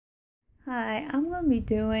Hi, I'm going to be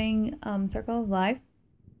doing Circle of Life,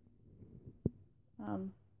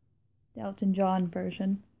 um, the Elton John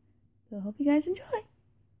version. So I hope you guys enjoy.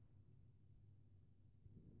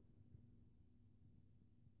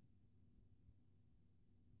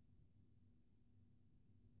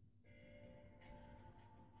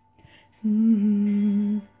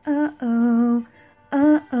 Uh-oh,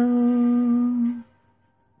 uh-oh.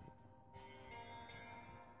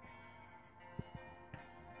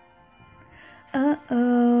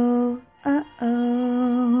 Uh-oh,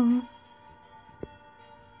 uh-oh.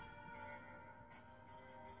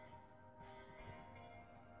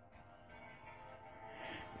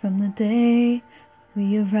 From the day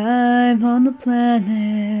we arrive on the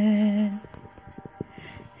planet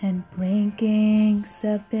and blinking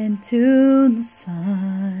step into the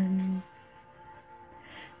sun,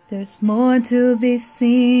 there's more to be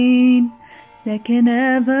seen that can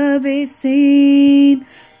ever be seen,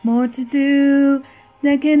 more to do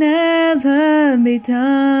that can ever be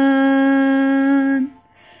done.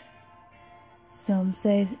 Some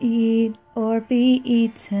say eat or be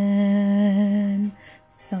eaten,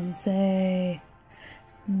 some say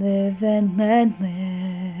live and let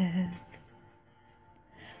live.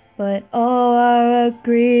 But all are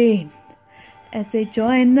agreed as they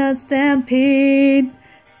join the stampede.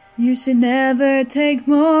 You should never take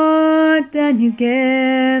more than you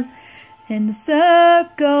give in the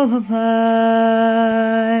circle of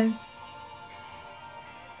life.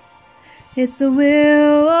 It's the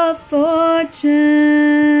wheel of fortune.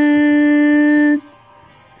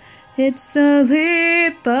 It's the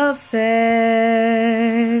leap of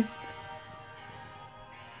faith.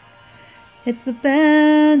 It's a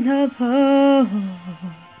band of hope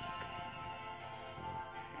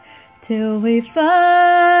till we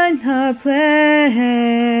find our place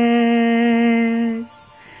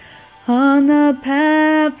on the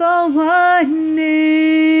path of winding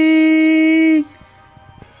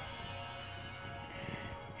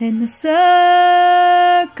in the circle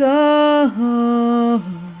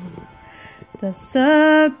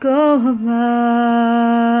of life.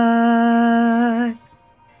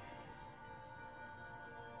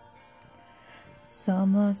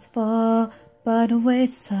 Some must fall by the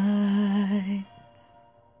wayside,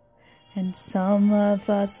 and some of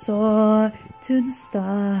us soar to the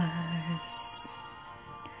stars,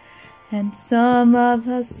 and some of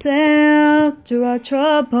us sail through our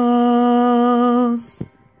troubles.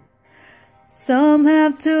 Some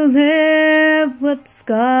have to live with the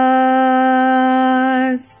scars.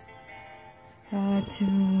 Far too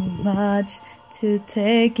much to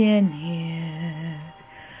take in here,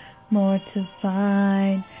 more to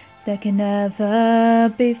find that can never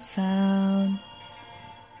be found.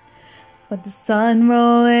 But the sun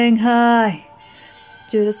rolling high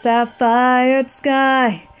through the sapphire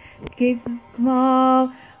sky, keep them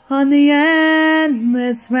all on the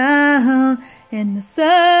endless round in the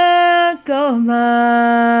circle of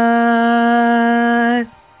life.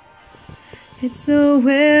 It's the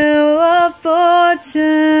wheel of fortune.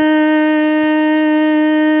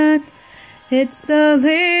 It's the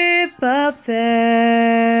leap of faith.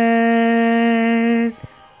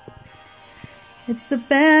 It's a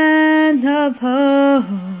band of hope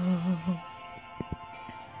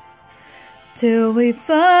till we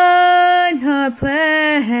find our place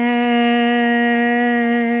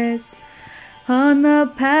on the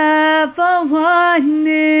path of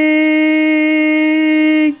winding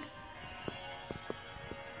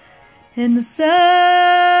in the circle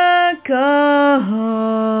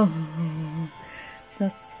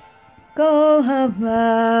of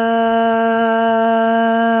life.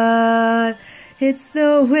 It's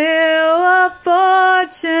the wheel of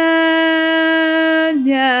fortune,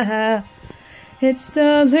 yeah. It's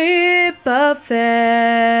the leap of faith.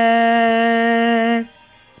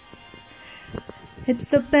 It's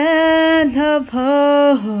the band of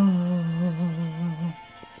hope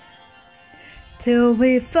till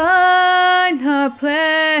we find our place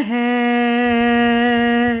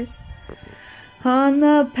on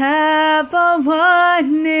the path of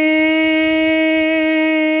winding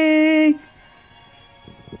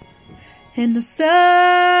in the circle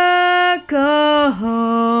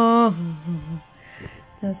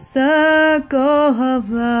of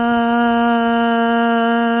life.